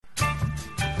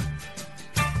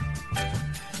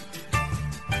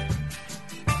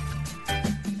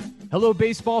Hello,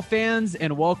 baseball fans,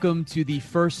 and welcome to the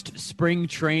first spring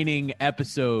training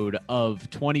episode of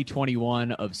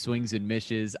 2021 of Swings and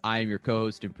Mishes. I am your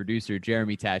co-host and producer,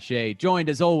 Jeremy Taché, joined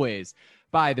as always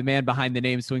by the man behind the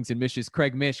name Swings and Mishes,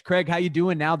 Craig Mish. Craig, how you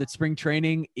doing now that spring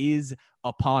training is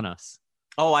upon us?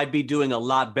 Oh, I'd be doing a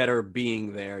lot better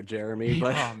being there, Jeremy.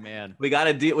 But oh man, we got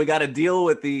to deal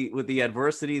with the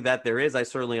adversity that there is. I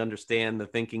certainly understand the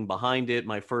thinking behind it.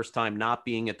 My first time not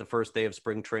being at the first day of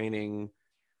spring training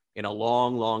in a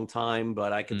long, long time,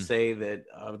 but I could say that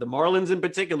the Marlins in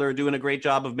particular are doing a great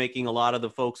job of making a lot of the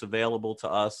folks available to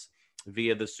us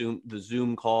via the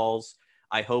Zoom calls.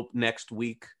 I hope next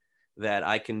week that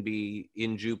I can be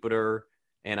in Jupiter,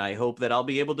 and I hope that I'll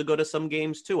be able to go to some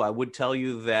games too. I would tell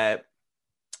you that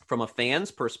from a fan's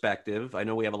perspective, I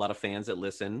know we have a lot of fans that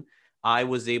listen. I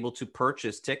was able to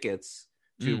purchase tickets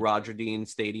to Roger Dean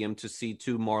Stadium to see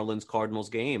two Marlins Cardinals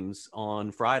games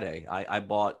on Friday. I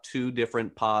bought two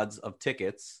different pods of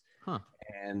tickets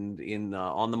and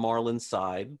on the Marlins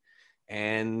side,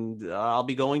 and I'll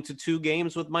be going to two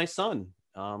games with my son.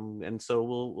 And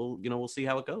so we'll see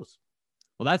how it goes.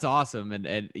 Well, that's awesome.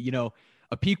 And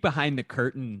a peek behind the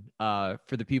curtain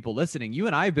for the people listening. You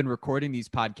and I have been recording these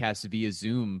podcasts via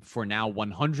Zoom for now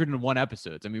 101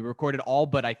 episodes. I mean, we recorded all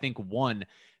but I think one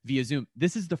via Zoom.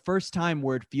 This is the first time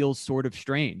where it feels sort of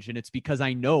strange, and it's because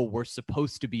I know we're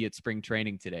supposed to be at spring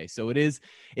training today. So it is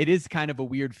kind of a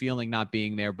weird feeling not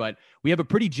being there, but we have a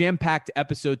pretty jam-packed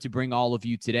episode to bring all of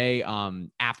you today.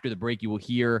 After the break, you will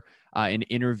hear an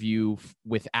interview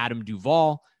with Adam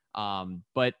Duvall.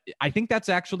 But I think that's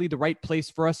actually the right place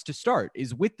for us to start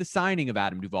is with the signing of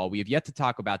Adam Duvall. We have yet to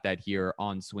talk about that here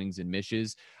on Swings and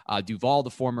Mishes. Duvall, the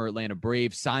former Atlanta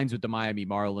Brave, signs with the Miami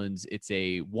Marlins. It's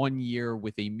a 1 year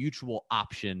with a mutual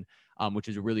option, which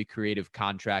is a really creative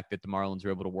contract that the Marlins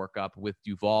are able to work up with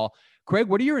Duvall. Craig,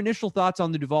 what are your initial thoughts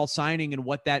on the Duvall signing and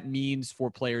what that means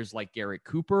for players like Garrett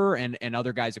Cooper and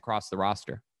other guys across the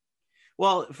roster?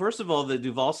 Well, first of all, the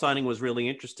Duvall signing was really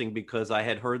interesting because I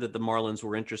had heard that the Marlins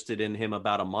were interested in him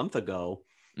about a month ago,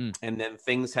 and then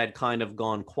things had kind of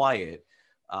gone quiet.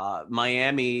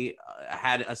 Miami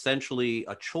had essentially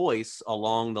a choice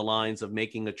along the lines of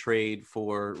making a trade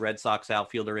for Red Sox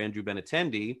outfielder Andrew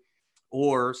Benintendi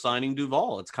or signing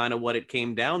Duvall. It's kind of what it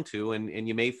came down to, and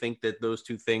you may think that those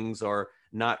two things are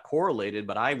not correlated,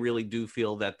 but I really do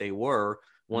feel that they were.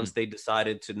 Once they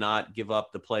decided to not give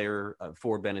up the player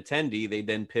for Benintendi, they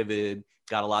then pivoted,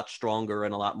 got a lot stronger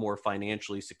and a lot more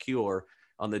financially secure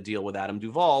on the deal with Adam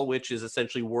Duvall, which is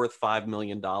essentially worth $5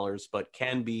 million, but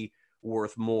can be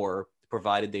worth more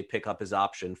provided they pick up his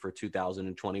option for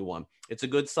 2021. It's a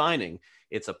good signing.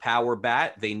 It's a power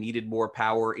bat. They needed more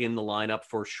power in the lineup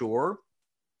for sure.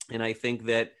 And I think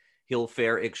that he'll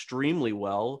fare extremely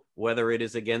well, whether it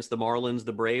is against the Marlins,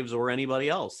 the Braves, or anybody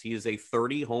else. He is a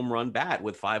 30 home run bat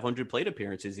with 500 plate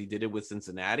appearances. He did it with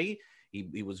Cincinnati.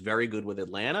 He was very good with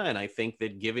Atlanta. And I think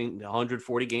that giving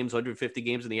 140 games, 150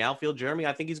 games in the outfield, Jeremy,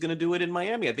 I think he's going to do it in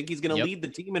Miami. I think he's going to lead the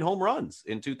team in home runs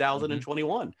in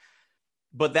 2021.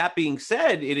 But that being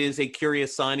said, it is a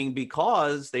curious signing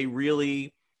because they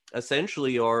really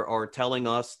essentially are telling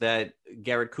us that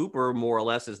Garrett Cooper more or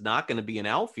less is not going to be an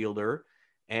outfielder.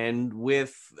 And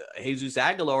with Jesus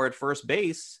Aguilar at first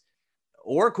base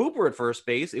or Cooper at first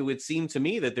base, it would seem to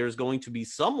me that there's going to be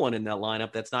someone in that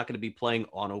lineup that's not going to be playing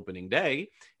on opening day.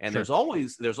 And there's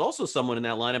also someone in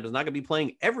that lineup that's not going to be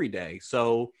playing every day.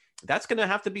 So that's going to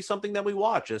have to be something that we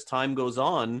watch as time goes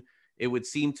on. It would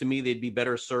seem to me they'd be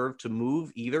better served to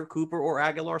move either Cooper or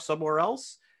Aguilar somewhere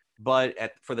else. But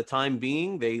for the time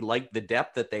being, they like the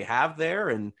depth that they have there.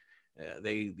 And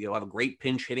they have a great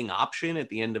pinch hitting option at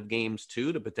the end of games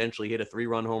too to potentially hit a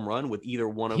 3-run home run with either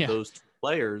one of those two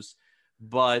players.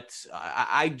 But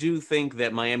I do think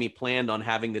that Miami planned on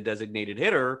having the designated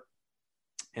hitter.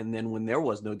 And then when there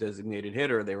was no designated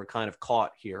hitter, they were kind of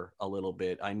caught here a little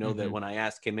bit. I know that when I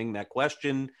asked Kim Ng that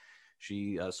question,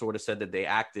 she sort of said that they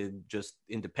acted just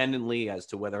independently as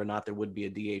to whether or not there would be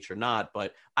a DH or not.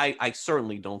 But I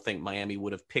certainly don't think Miami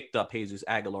would have picked up Jesus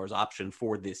Aguilar's option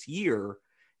for this year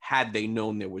had they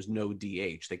known there was no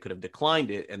DH. They could have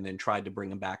declined it and then tried to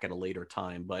bring him back at a later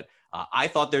time. But I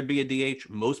thought there'd be a DH.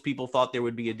 Most people thought there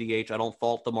would be a DH. I don't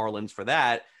fault the Marlins for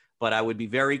that, but I would be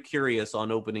very curious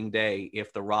on opening day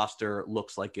if the roster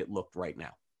looks like it looked right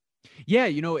now. Yeah,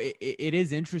 it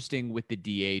is interesting with the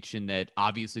DH in that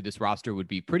obviously this roster would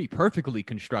be pretty perfectly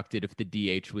constructed if the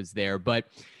DH was there. But,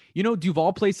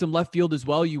 Duvall plays some left field as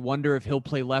well. You wonder if he'll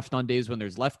play left on days when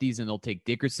there's lefties and they'll take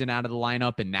Dickerson out of the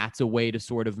lineup. And that's a way to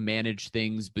sort of manage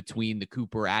things between the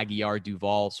Cooper, Aguilar,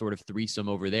 Duvall sort of threesome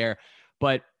over there.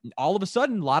 But all of a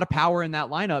sudden, a lot of power in that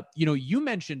lineup. You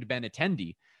mentioned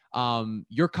Benintendi.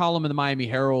 Your column in the Miami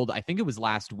Herald, I think it was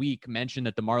last week, mentioned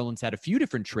that the Marlins had a few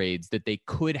different trades that they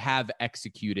could have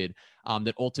executed,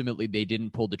 that ultimately they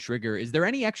didn't pull the trigger. Is there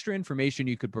any extra information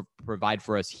you could provide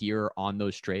for us here on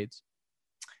those trades?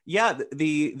 Yeah,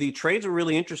 the trades are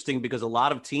really interesting because a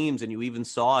lot of teams, and you even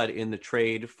saw it in the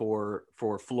trade for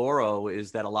Floro,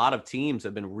 is that a lot of teams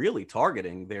have been really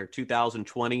targeting their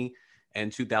 2020 and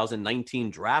 2019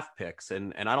 draft picks.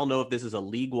 And I don't know if this is a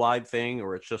league-wide thing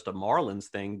or it's just a Marlins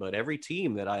thing, but every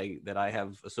team that I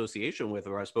have association with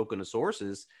or I've spoken to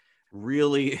sources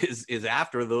really is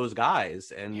after those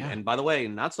guys. And by the way,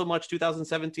 not so much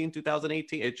 2017,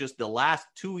 2018. It's just the last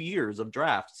 2 years of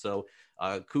drafts. So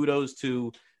kudos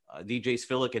to DJ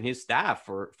Svihlik and his staff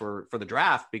for the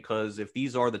draft, because if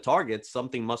these are the targets,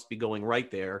 something must be going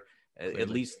right there. Clearly. At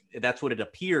least that's what it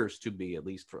appears to be, at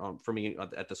least for me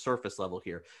at the surface level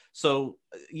here. So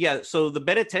so the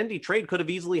Benintendi trade could have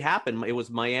easily happened. It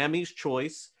was Miami's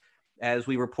choice, as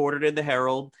we reported in the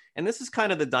Herald. And this is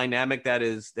kind of the dynamic that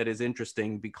is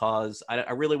interesting, because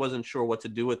I really wasn't sure what to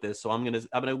do with this. So I'm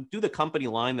gonna do the company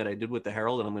line that I did with the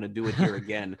Herald, and I'm gonna do it here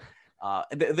again.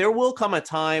 There will come a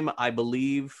time, I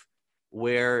believe,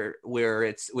 where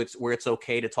it's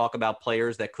okay to talk about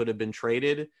players that could have been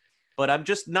traded, but I'm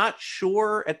just not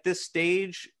sure at this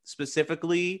stage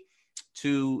specifically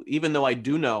even though I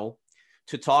do know,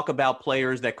 to talk about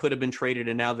players that could have been traded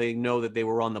and now they know that they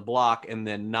were on the block and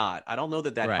then not. I don't know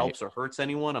that right. helps or hurts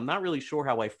anyone. I'm not really sure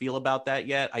how I feel about that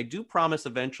yet. I do promise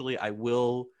eventually I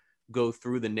will go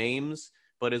through the names.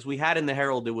 But as we had in the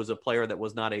Herald, it was a player that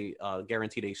was not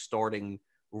guaranteed a starting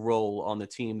role on the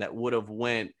team that would have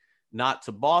went not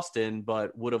to Boston,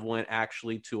 but would have went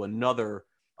actually to another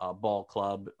ball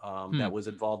club that was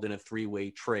involved in a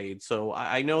three-way trade. So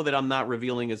I know that I'm not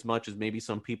revealing as much as maybe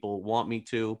some people want me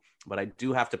to, but I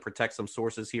do have to protect some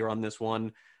sources here on this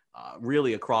one,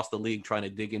 really across the league, trying to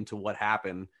dig into what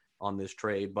happened on this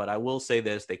trade. But I will say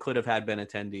this, they could have had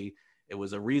Benintendi. It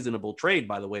was a reasonable trade,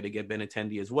 by the way, to get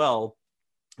Benintendi as well.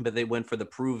 But they went for the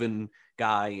proven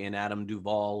guy in Adam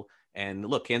Duvall. And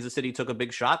look, Kansas City took a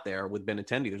big shot there with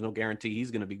Benintendi. There's no guarantee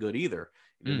he's going to be good either.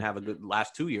 He didn't have a good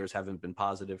last 2 years, haven't been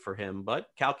positive for him, but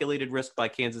calculated risk by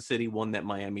Kansas City, one that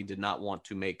Miami did not want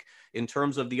to make. In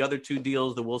terms of the other two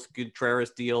deals, the Wilson Contreras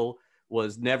deal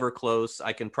was never close.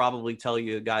 I can probably tell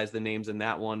you guys the names in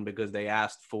that one because they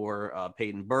asked for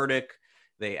Peyton Burdick.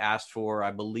 They asked for, I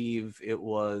believe it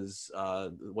was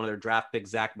one of their draft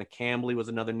picks, Zach McCambley was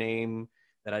another name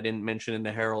that I didn't mention in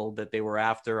the Herald that they were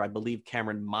after. I believe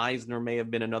Cameron Meisner may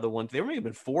have been another one. There may have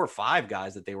been 4 or 5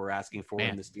 guys that they were asking for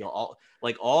in this deal.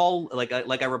 All like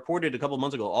I reported a couple of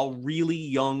months ago, all really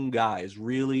young guys,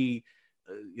 really,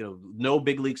 no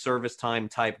big league service time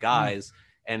type guys.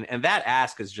 And that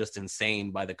ask is just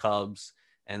insane by the Cubs.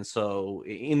 And so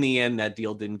in the end, that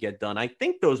deal didn't get done. I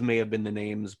think those may have been the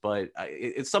names, but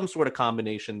it's some sort of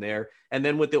combination there. And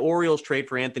then with the Orioles trade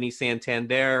for Anthony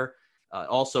Santander,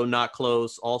 also not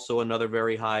close. Also another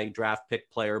very high draft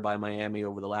pick player by Miami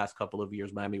over the last couple of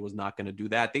years. Miami was not going to do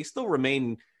that. They still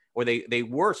remain, or they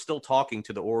were still talking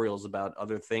to the Orioles about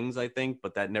other things, I think,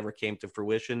 but that never came to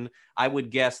fruition. I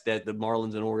would guess that the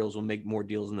Marlins and Orioles will make more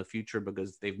deals in the future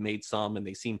because they've made some and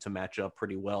they seem to match up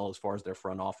pretty well as far as their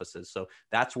front offices. So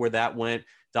that's where that went.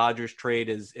 Dodgers trade,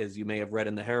 as you may have read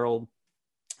in the Herald,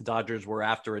 Dodgers were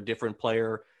after a different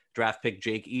player, draft pick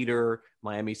Jake Eder.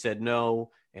 Miami said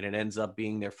no. And it ends up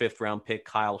being their 5th round pick,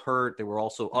 Kyle Hurt. There were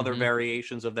also other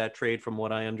variations of that trade from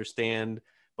what I understand,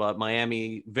 but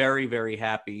Miami very, very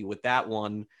happy with that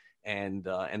one. And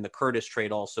the Curtis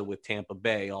trade also with Tampa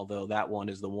Bay, although that one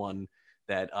is the one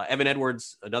that Evan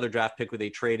Edwards, another draft pick where they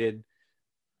traded.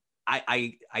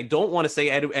 I don't want to say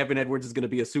Evan Edwards is going to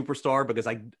be a superstar because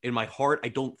in my heart, I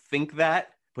don't think that,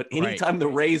 but anytime the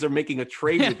Rays are making a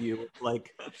trade with you,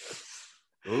 like,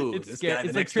 ooh, it's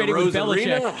like trading with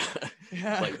Belichick.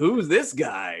 Like, who's this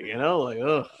guy?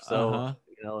 So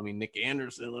I mean, Nick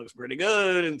Anderson looks pretty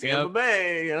good in Tampa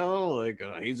Bay.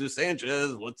 Jesus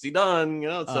Sanchez, what's he done?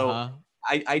 So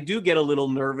I do get a little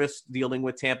nervous dealing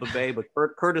with Tampa Bay, but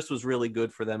Curtis was really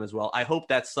good for them as well. I hope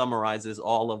that summarizes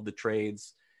all of the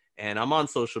trades. And I'm on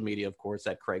social media, of course,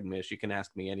 at Craig Mish. You can ask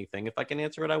me anything. If I can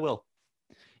answer it, I will.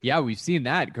 Yeah, we've seen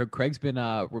that. Craig's been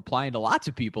replying to lots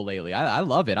of people lately. I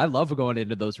love it. I love going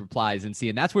into those replies and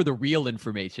seeing that's where the real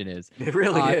information is. It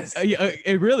really is.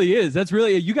 It really is. That's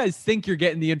really, you guys think you're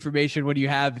getting the information when you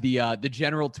have the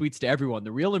general tweets to everyone.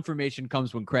 The real information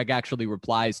comes when Craig actually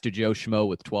replies to Joe Schmo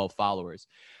with 12 followers.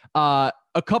 A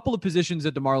couple of positions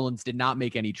that the Marlins did not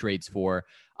make any trades for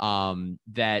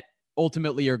that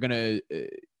ultimately are going to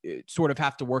sort of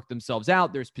have to work themselves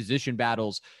out. There's position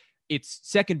battles. it's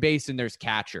second base and there's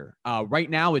catcher. Right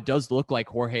now, it does look like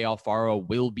Jorge Alfaro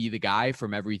will be the guy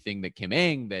from everything that Kim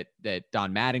Ng, that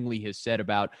Don Mattingly has said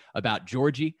about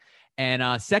Georgie.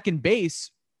 And second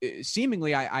base,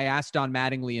 seemingly, I asked Don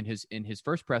Mattingly in his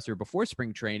first presser before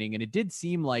spring training, and it did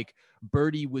seem like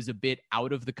Birdie was a bit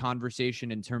out of the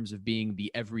conversation in terms of being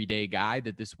the everyday guy,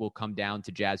 that this will come down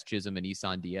to Jazz Chisholm and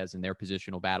Isan Diaz and their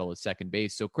positional battle at second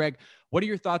base. So, Craig, what are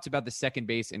your thoughts about the second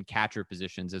base and catcher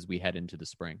positions as we head into the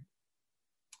spring?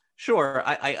 Sure.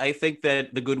 I think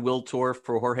that the goodwill tour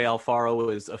for Jorge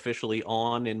Alfaro is officially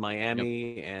on in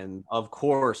Miami. Yep. And of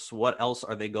course, what else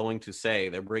are they going to say?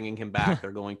 They're bringing him back.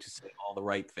 They're going to say all the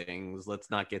right things.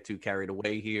 Let's not get too carried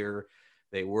away here.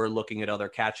 They were looking at other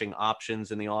catching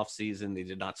options in the offseason. They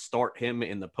did not start him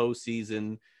in the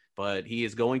postseason, but he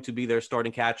is going to be their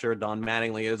starting catcher. Don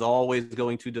Mattingly is always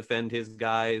going to defend his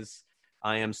guys.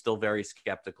 I am still very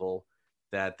skeptical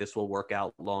that this will work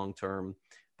out long term.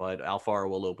 But Alfaro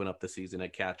will open up the season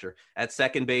at catcher. At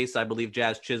second base, I believe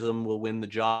Jazz Chisholm will win the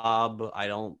job. I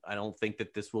don't think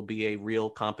that this will be a real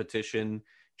competition.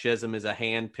 Chisholm is a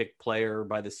hand-picked player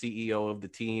by the CEO of the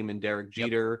team, and Derek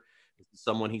Jeter,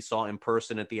 someone he saw in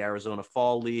person at the Arizona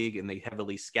Fall League, and they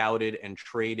heavily scouted and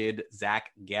traded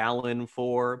Zach Gallen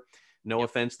for. No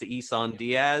offense to Isan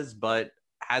Diaz, but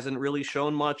hasn't really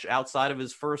shown much outside of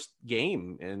his first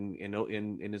game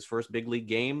in his first big league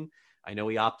game. I know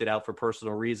he opted out for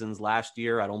personal reasons last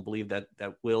year. I don't believe that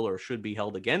will or should be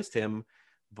held against him,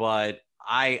 but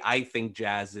I think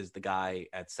Jazz is the guy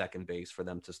at second base for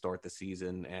them to start the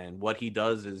season. And what he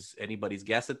does is anybody's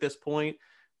guess at this point.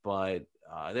 But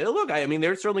look, I mean,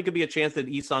 there certainly could be a chance that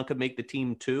Isan could make the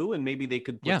team too, and maybe they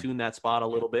could platoon that spot a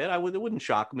little bit. It wouldn't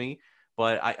shock me,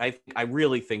 but I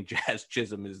really think Jazz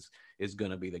Chisholm is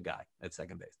going to be the guy at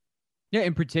second base. Yeah,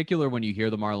 in particular, when you hear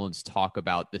the Marlins talk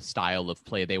about the style of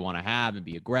play they want to have and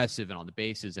be aggressive and on the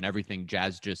bases and everything,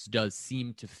 Jazz just does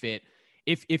seem to fit.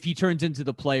 If he turns into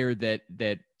the player that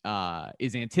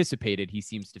is anticipated, he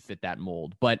seems to fit that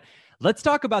mold. But let's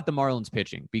talk about the Marlins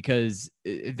pitching, because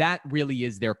that really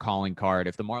is their calling card.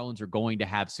 If the Marlins are going to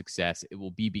have success, it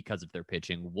will be because of their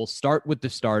pitching. We'll start with the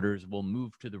starters. We'll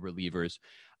move to the relievers.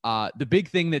 The big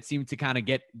thing that seemed to kind of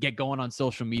get going on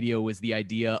social media was the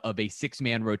idea of a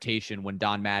 6-man rotation when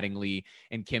Don Mattingly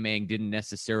and Kim Ng didn't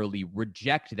necessarily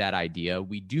reject that idea.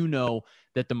 We do know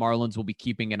that the Marlins will be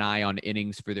keeping an eye on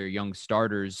innings for their young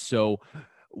starters. So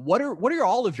what are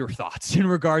all of your thoughts in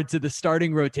regard to the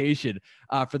starting rotation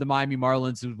for the Miami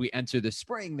Marlins as we enter the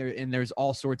spring? There's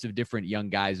all sorts of different young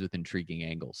guys with intriguing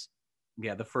angles.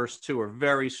 Yeah, the first two are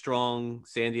very strong.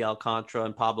 Sandy Alcantara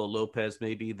and Pablo Lopez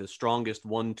may be the strongest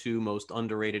 1-2 most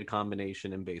underrated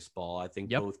combination in baseball. I think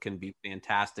both can be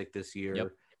fantastic this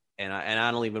year. And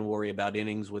I don't even worry about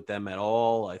innings with them at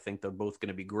all. I think they're both going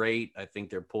to be great. I think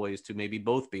they're poised to maybe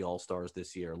both be all-stars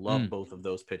this year. Love both of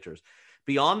those pitchers.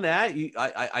 Beyond that,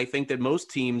 I think that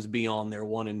most teams beyond their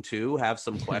 1 and 2 have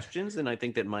some questions, and I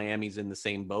think that Miami's in the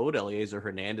same boat. Eliezer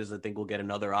Hernandez, I think, will get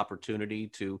another opportunity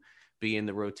to be in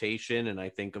the rotation. And I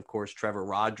think, of course, Trevor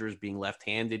Rogers being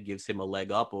left-handed gives him a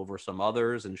leg up over some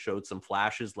others and showed some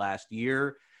flashes last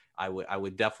year. I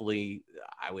would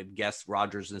guess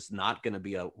Rogers is not going to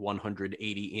be a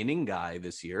 180 inning guy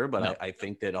this year, but no. I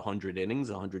think that 100 innings,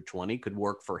 120 could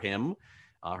work for him.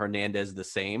 Hernandez the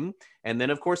same. And then,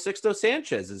 of course, Sixto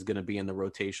Sanchez is going to be in the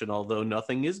rotation, although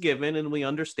nothing is given, and we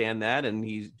understand that. And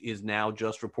he is now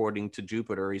just reporting to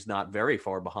Jupiter. He's not very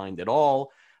far behind at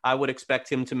all. I would expect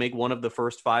him to make one of the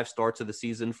first 5 starts of the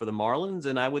season for the Marlins,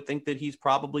 and I would think that he's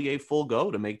probably a full go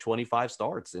to make 25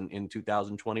 starts in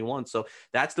 2021. So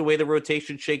that's the way the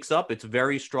rotation shakes up. It's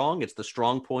very strong. It's the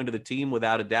strong point of the team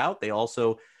without a doubt. They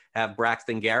also have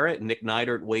Braxton Garrett and Nick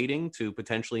Neidert waiting to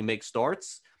potentially make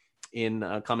starts in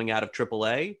coming out of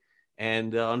AAA.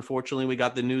 And unfortunately, we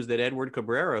got the news that Edward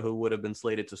Cabrera, who would have been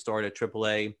slated to start at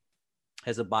AAA,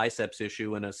 has a biceps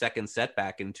issue and a second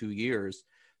setback in 2 years.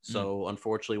 So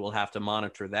unfortunately, we'll have to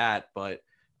monitor that. But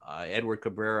Edward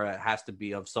Cabrera has to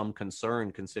be of some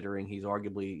concern, considering he's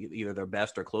arguably either their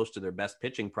best or close to their best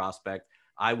pitching prospect.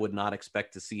 I would not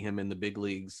expect to see him in the big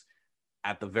leagues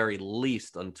at the very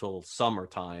least until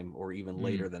summertime or even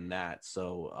later than that.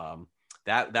 So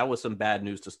that was some bad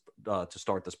news to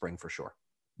start the spring for sure.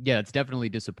 Yeah, it's definitely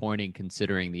disappointing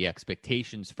considering the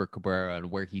expectations for Cabrera and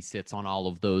where he sits on all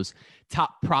of those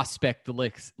top prospect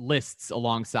lists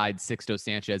alongside Sixto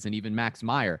Sanchez and even Max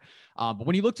Meyer. But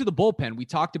when you look to the bullpen, we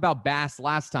talked about Bass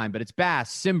last time, but it's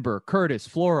Bass, Simber, Curtis,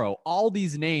 Floro, all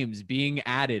these names being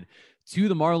added to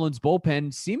the Marlins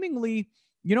bullpen, seemingly,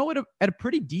 at a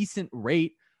pretty decent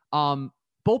rate. Bullpen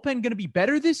going to be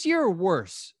better this year or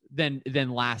worse than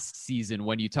last season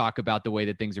when you talk about the way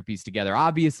that things are pieced together.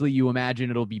 Obviously, you imagine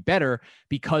it'll be better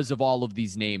because of all of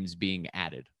these names being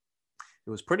added. It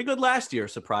was pretty good last year,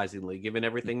 surprisingly, given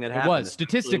everything that happened. It was.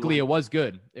 Statistically, it was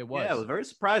good. It was. Yeah, it was very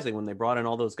surprising when they brought in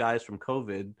all those guys from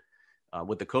COVID,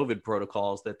 with the COVID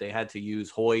protocols, that they had to use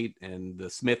Hoyt and the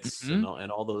Smiths and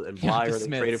all those, and Blyer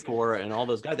they traded for, and all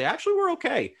those guys. They actually were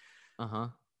okay.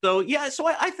 So, yeah, so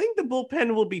I think the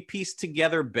bullpen will be pieced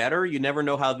together better. You never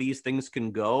know how these things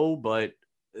can go, but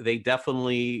they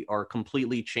definitely are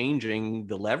completely changing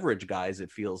the leverage guys,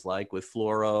 it feels like, with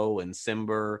Floro and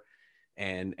Cimber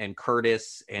and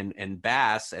Curtis and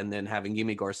Bass, and then having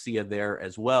Yimi Garcia there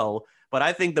as well. But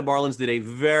I think the Marlins did a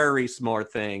very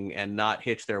smart thing and not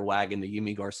hitch their wagon to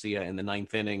Yimi Garcia in the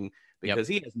ninth inning, because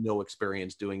he has no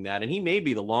experience doing that. And he may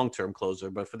be the long-term closer,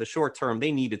 but for the short term,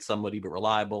 they needed somebody but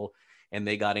reliable, and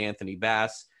they got Anthony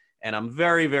Bass. And I'm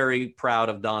very, very proud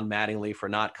of Don Mattingly for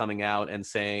not coming out and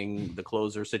saying the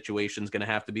closer situation is going to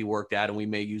have to be worked out and we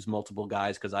may use multiple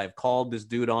guys, because I've called this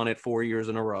dude on it 4 years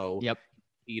in a row.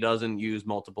 He doesn't use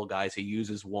multiple guys. He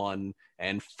uses one.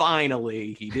 And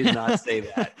finally, he did not say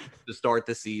that to start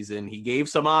the season. He gave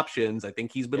some options. I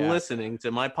think he's been listening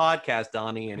to my podcast,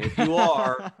 Donnie. And if you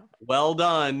are, well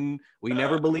done. We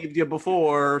never believed you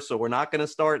before, so we're not going to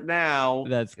start now.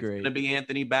 That's great. It's going to be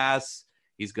Anthony Bass.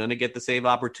 He's going to get the save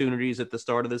opportunities at the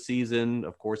start of the season.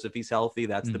 Of course, if he's healthy,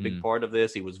 that's the big part of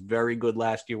this. He was very good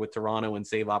last year with Toronto in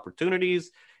save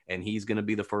opportunities, and he's going to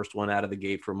be the first one out of the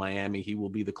gate for Miami. He will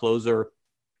be the closer.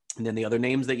 And then the other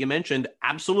names that you mentioned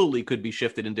absolutely could be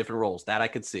shifted in different roles. That I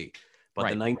could see. But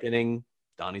the ninth inning,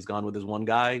 Donnie's gone with his one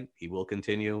guy. He will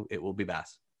continue. It will be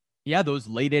Bass. Yeah, those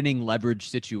late inning leverage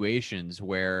situations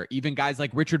where even guys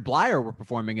like Richard Blyer were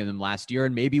performing in them last year,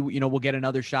 and maybe we'll get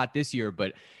another shot this year.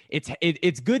 But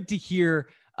it's good to hear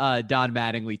Don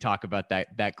Mattingly talk about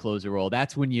that closer role.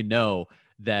 That's when you know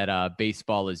that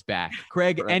baseball is back.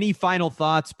 Craig, any final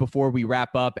thoughts before we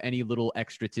wrap up? Any little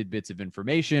extra tidbits of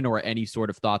information or any sort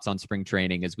of thoughts on spring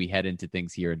training as we head into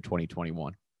things here in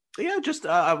 2021? Yeah, just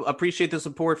appreciate the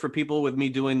support for people with me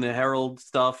doing the Herald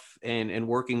stuff and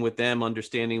working with them,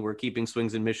 understanding we're keeping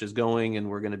Swings and Mishes going, and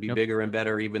we're going to be bigger and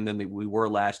better even than we were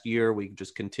last year. We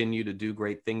just continue to do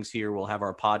great things here. We'll have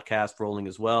our podcast rolling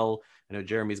as well. I know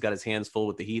Jeremy's got his hands full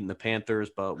with the Heat and the Panthers,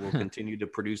 but we'll continue to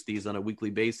produce these on a weekly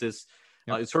basis.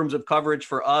 In terms of coverage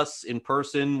for us in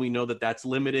person, we know that that's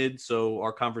limited, so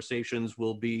our conversations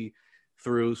will be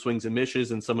through Swings and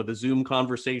Mishes and some of the Zoom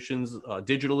conversations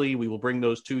digitally. We will bring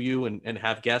those to you and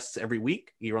have guests every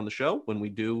week here on the show when we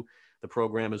do the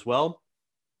program as well.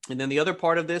 And then the other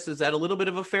part of this is that a little bit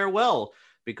of a farewell,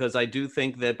 because I do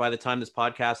think that by the time this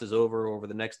podcast is over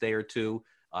the next day or two,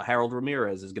 Harold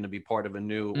Ramirez is going to be part of a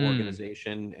new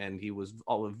organization. And he was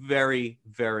a very,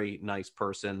 very nice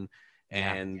person.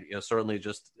 And certainly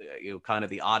just kind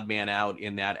of the odd man out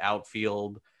in that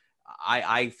outfield.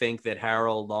 I think that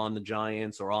Harold on the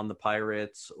Giants or on the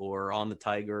Pirates or on the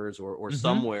Tigers or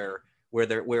somewhere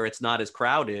where it's not as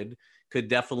crowded could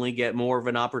definitely get more of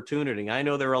an opportunity. I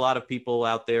know there are a lot of people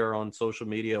out there on social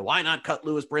media. Why not cut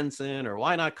Lewis Brinson, or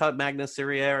why not cut Magnus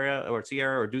Sierra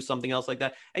or do something else like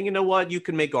that? And you know what? You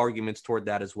can make arguments toward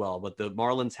that as well. But the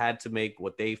Marlins had to make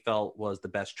what they felt was the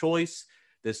best choice.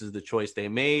 This is the choice they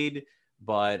made.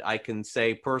 But I can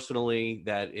say personally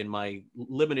that in my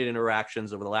limited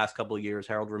interactions over the last couple of years,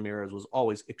 Harold Ramirez was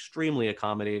always extremely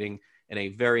accommodating and a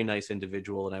very nice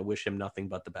individual, and I wish him nothing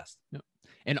but the best.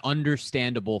 An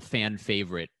understandable fan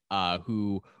favorite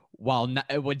who, while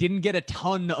didn't get a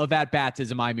ton of at-bats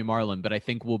as a Miami Marlin, but I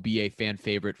think will be a fan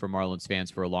favorite for Marlins fans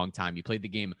for a long time. He played the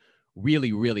game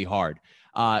really, really hard.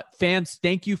 Fans,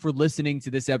 thank you for listening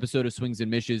to this episode of Swings and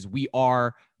Mishes. We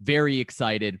are very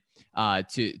excited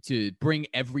to bring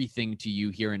everything to you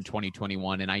here in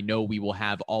 2021. And I know we will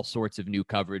have all sorts of new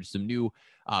coverage, some new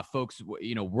folks,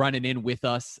 running in with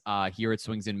us here at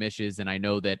Swings and Mishes. And I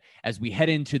know that as we head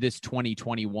into this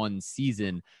 2021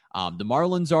 season, the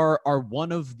Marlins are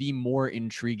one of the more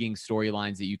intriguing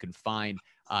storylines that you can find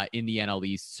in the NL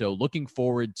East. So looking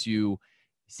forward to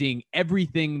seeing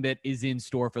everything that is in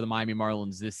store for the Miami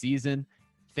Marlins this season.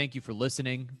 Thank you for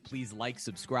listening. Please like,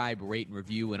 subscribe, rate, and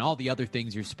review, and all the other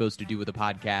things you're supposed to do with a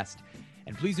podcast.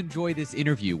 And please enjoy this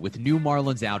interview with new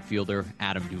Marlins outfielder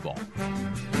Adam Duvall.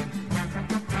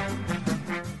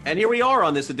 And here we are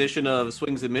on this edition of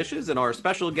Swings and Mishes, and our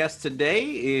special guest today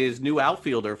is new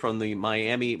outfielder from the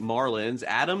Miami Marlins.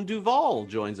 Adam Duvall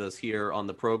joins us here on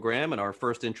the program, and our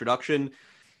first introduction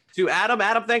to Adam.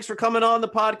 Adam, thanks for coming on the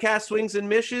podcast, Swings and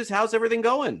Mishes. How's everything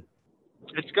going?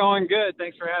 It's going good.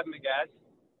 Thanks for having me, guys.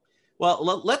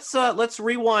 Well, let's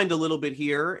rewind a little bit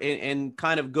here and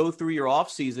kind of go through your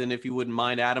offseason, if you wouldn't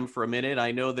mind, Adam, for a minute.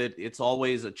 I know that it's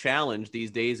always a challenge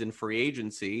these days in free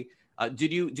agency.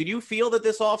 Did you feel that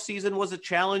this offseason was a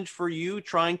challenge for you,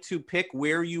 trying to pick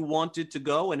where you wanted to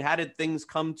go, and how did things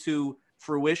come to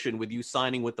fruition with you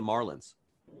signing with the Marlins?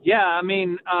 Yeah, I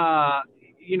mean,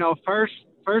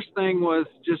 first thing was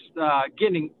just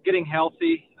getting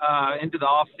healthy into the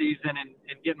off season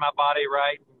and getting my body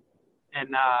right,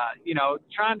 and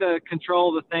trying to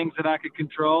control the things that I could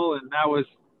control, and that was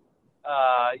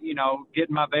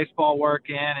getting my baseball work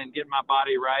in and getting my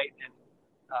body right, and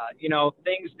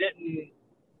things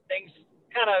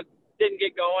kind of didn't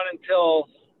get going until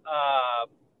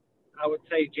I would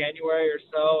say January or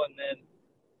so, and then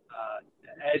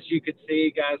as you could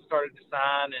see, guys started to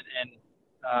sign, and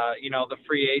the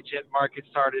free agent market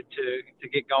started to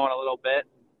get going a little bit.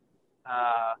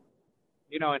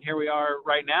 And here we are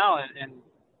right now, and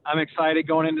I'm excited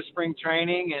going into spring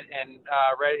training and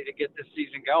ready to get this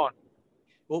season going.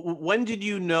 Well, when did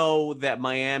you know that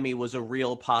Miami was a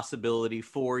real possibility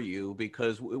for you?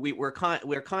 Because we're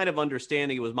kind of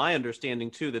understanding, it was my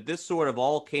understanding too, that this sort of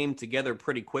all came together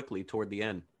pretty quickly toward the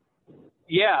end.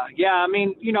 Yeah. I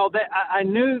mean, I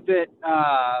knew that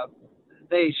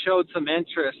they showed some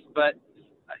interest, but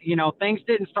things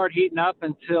didn't start heating up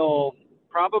until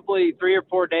probably 3 or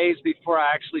 4 days before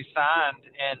I actually signed,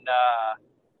 and I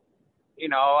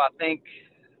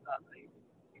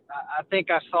think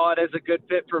I saw it as a good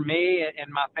fit for me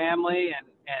and my family,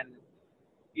 and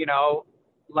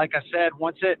like I said,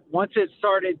 once it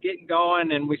started getting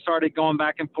going and we started going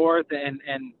back and forth and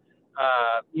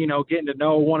getting to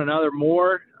know one another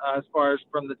more as far as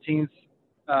from the team's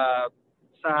side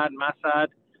and my side,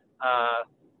 I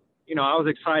was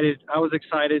excited. I was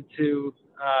excited to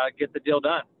get the deal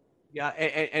done. Yeah,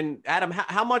 and Adam,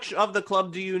 how much of the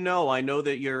club do you know? I know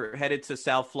that you're headed to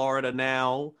South Florida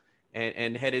now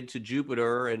and headed to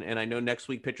Jupiter, and I know next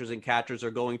week pitchers and catchers are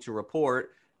going to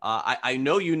report. I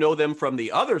know you know them from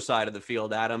the other side of the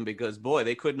field, Adam, because, boy,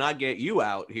 they could not get you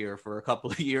out here for a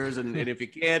couple of years, and if you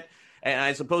can't, and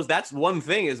I suppose that's one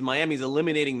thing is Miami's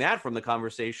eliminating that from the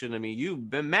conversation. I mean,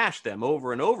 you've been mashed them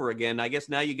over and over again. I guess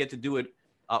now you get to do it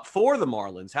for the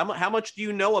Marlins. How much do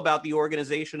you know about the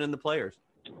organization and the players?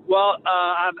 Well,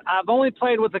 I've only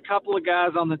played with a couple of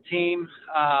guys on the team,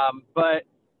 but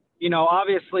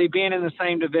obviously being in the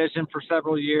same division for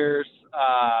several years,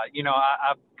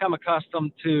 I've become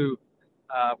accustomed to,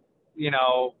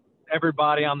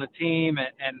 everybody on the team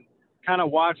and kind of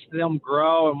watched them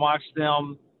grow and watched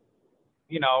them,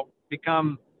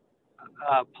 become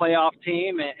a playoff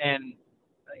team. And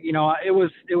it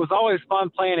was always fun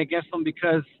playing against them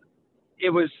because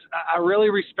I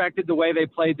really respected the way they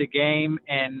played the game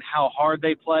and how hard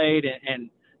they played and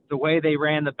the way they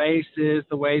ran the bases,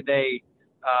 the way they,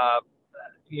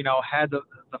 had the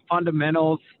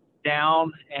fundamentals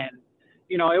down. And,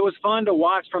 it was fun to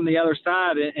watch from the other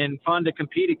side and fun to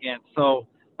compete against. So,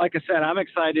 like I said, I'm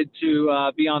excited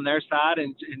to be on their side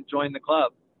and join the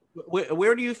club.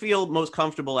 Where do you feel most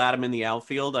comfortable, Adam, in the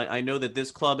outfield? I know that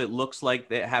this club, it looks like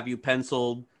they have you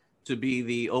penciled to be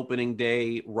the opening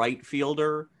day right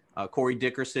fielder. Corey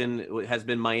Dickerson has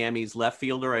been Miami's left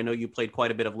fielder. I know you played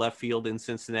quite a bit of left field in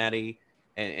Cincinnati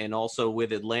and also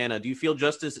with Atlanta. Do you feel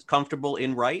just as comfortable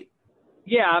in right?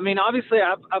 Yeah, I mean, obviously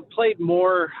I've played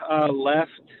more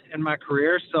left in my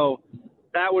career, so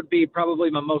that would be probably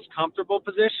my most comfortable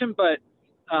position. But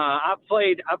I've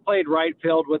played right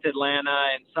field with Atlanta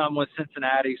and some with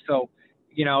Cincinnati. So,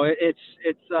 it's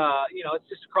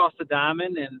just across the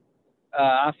diamond, and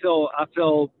I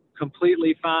feel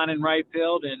completely fine in right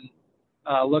field, and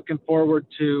looking forward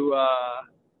to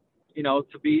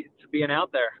being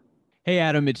out there. Hey,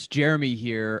 Adam, it's Jeremy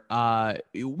here.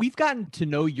 We've gotten to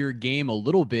know your game a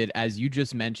little bit. As you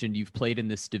just mentioned, you've played in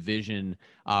this division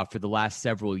for the last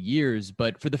several years.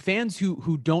 But for the fans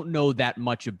who don't know that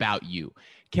much about you,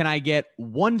 can I get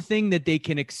one thing that they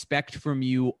can expect from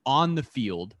you on the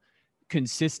field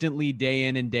consistently day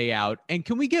in and day out? And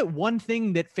can we get one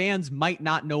thing that fans might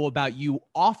not know about you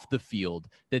off the field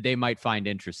that they might find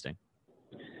interesting?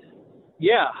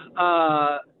 Yeah.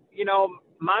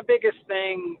 My biggest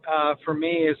thing for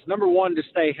me is, number one, to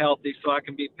stay healthy so I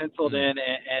can be penciled in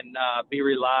and be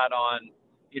relied on,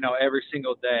 every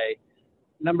single day.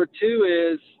 Number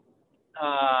two is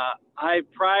I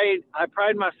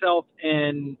pride myself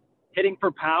in hitting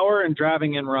for power and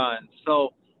driving in runs.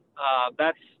 So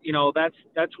that's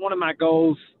one of my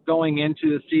goals going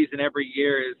into the season every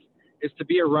year is to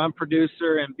be a run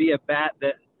producer and be a bat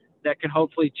that can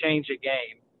hopefully change a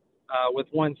game with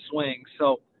one swing.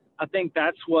 So think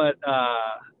that's what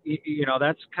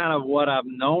that's kind of what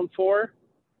I'm known for.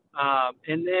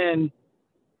 And then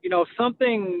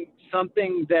something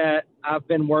that I've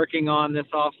been working on this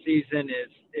off season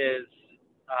is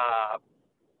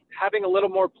having a little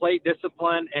more plate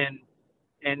discipline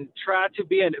and try to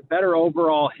be a better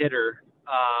overall hitter.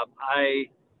 I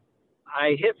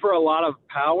hit for a lot of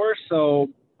power, so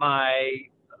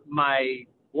my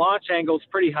launch angle is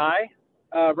pretty high,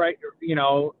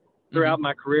 throughout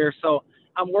my career. So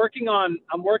I'm working on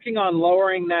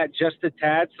lowering that just a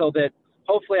tad, so that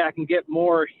hopefully I can get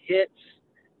more hits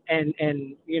and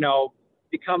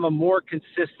become a more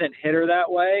consistent hitter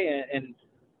that way. And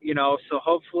so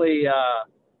hopefully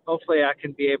I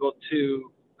can be able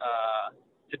to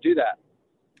do that.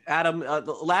 Adam,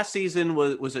 the last season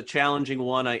was a challenging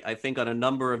one, I think, on a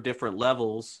number of different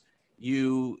levels.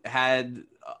 You had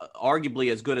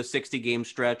arguably as good a 60-game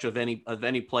stretch of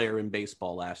any player in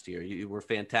baseball last year. You were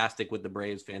fantastic with the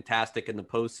Braves, fantastic in the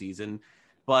postseason.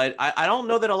 But I don't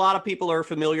know that a lot of people are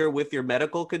familiar with your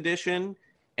medical condition.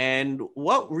 And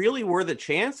what really were the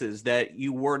chances that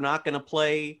you were not going to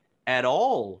play at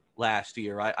all last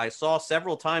year? I saw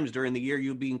several times during the year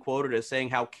you being quoted as saying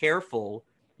how careful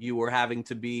you were having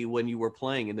to be when you were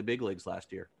playing in the big leagues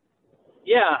last year.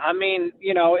 Yeah, I mean,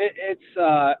 it's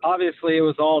obviously it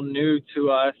was all new to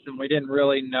us, and we didn't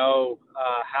really know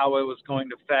how it was going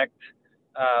to affect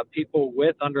people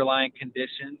with underlying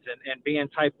conditions. And being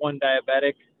type 1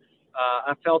 diabetic,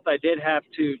 I felt I did have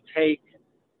to take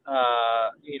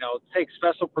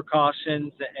special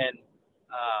precautions and,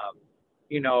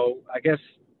 I guess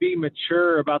be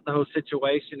mature about the whole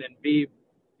situation and be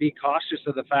cautious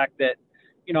of the fact that,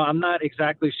 I'm not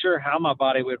exactly sure how my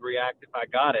body would react if I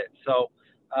got it. So,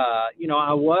 I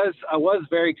was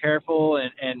very careful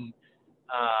and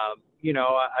I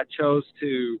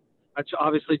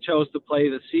obviously chose to play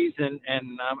the season,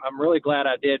 and I'm really glad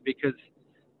I did, because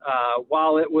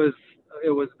while it was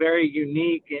very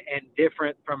unique and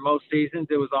different from most seasons,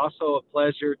 it was also a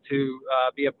pleasure to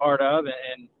be a part of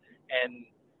and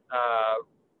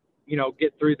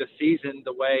get through the season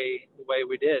the way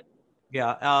we did.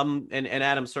 Yeah, and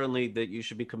Adam, certainly that you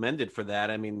should be commended for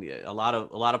that. I mean, a lot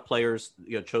of players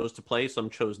chose to play, some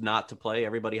chose not to play.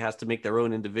 Everybody has to make their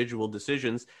own individual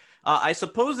decisions. I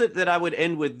suppose that I would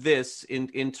end with this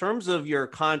in terms of your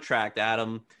contract,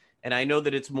 Adam. And I know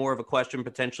that it's more of a question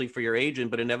potentially for your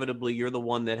agent, but inevitably you're the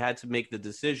one that had to make the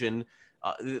decision.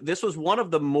 This was one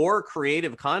of the more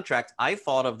creative contracts I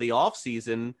thought of the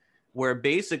offseason, where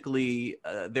basically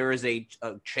there is a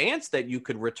chance that you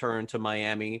could return to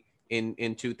Miami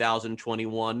in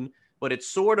 2021, but it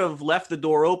sort of left the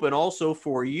door open also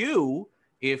for you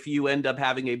if you end up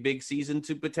having a big season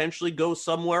to potentially go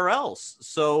somewhere else.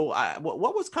 So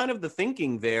what was kind of the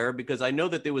thinking there? Because I know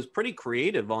that it was pretty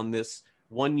creative on this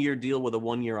 1-year deal with a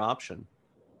 1-year option.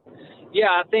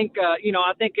 Yeah, I think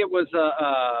it was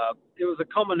a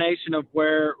culmination of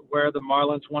where the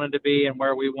Marlins wanted to be and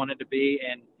where we wanted to be,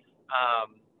 and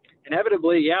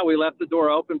inevitably, yeah, we left the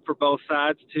door open for both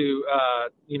sides to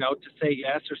say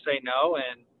yes or say no.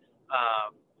 And,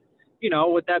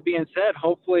 with that being said,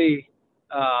 hopefully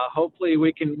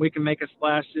we can make a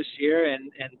splash this year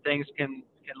and things can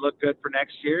look good for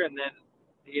next year. And then,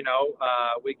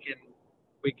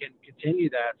 we can continue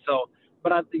that. So,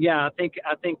 but I think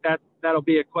that'll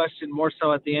be a question more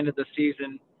so at the end of the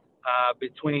season,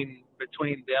 between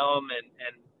them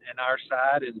and our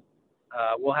side. And,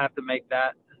 we'll have to make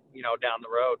that, down the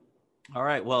road. All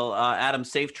right. Well, Adam,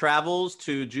 safe travels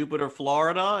to Jupiter,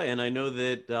 Florida. And I know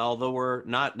that although we're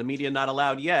not, the media not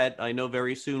allowed yet, I know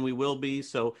very soon we will be.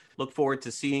 So look forward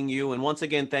to seeing you. And once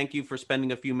again, thank you for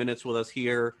spending a few minutes with us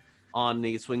here on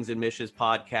the Swings and Mishes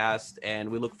podcast. And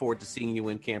we look forward to seeing you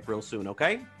in camp real soon.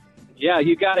 Okay? Yeah,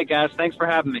 you got it, guys. Thanks for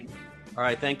having me. All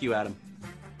right. Thank you, Adam.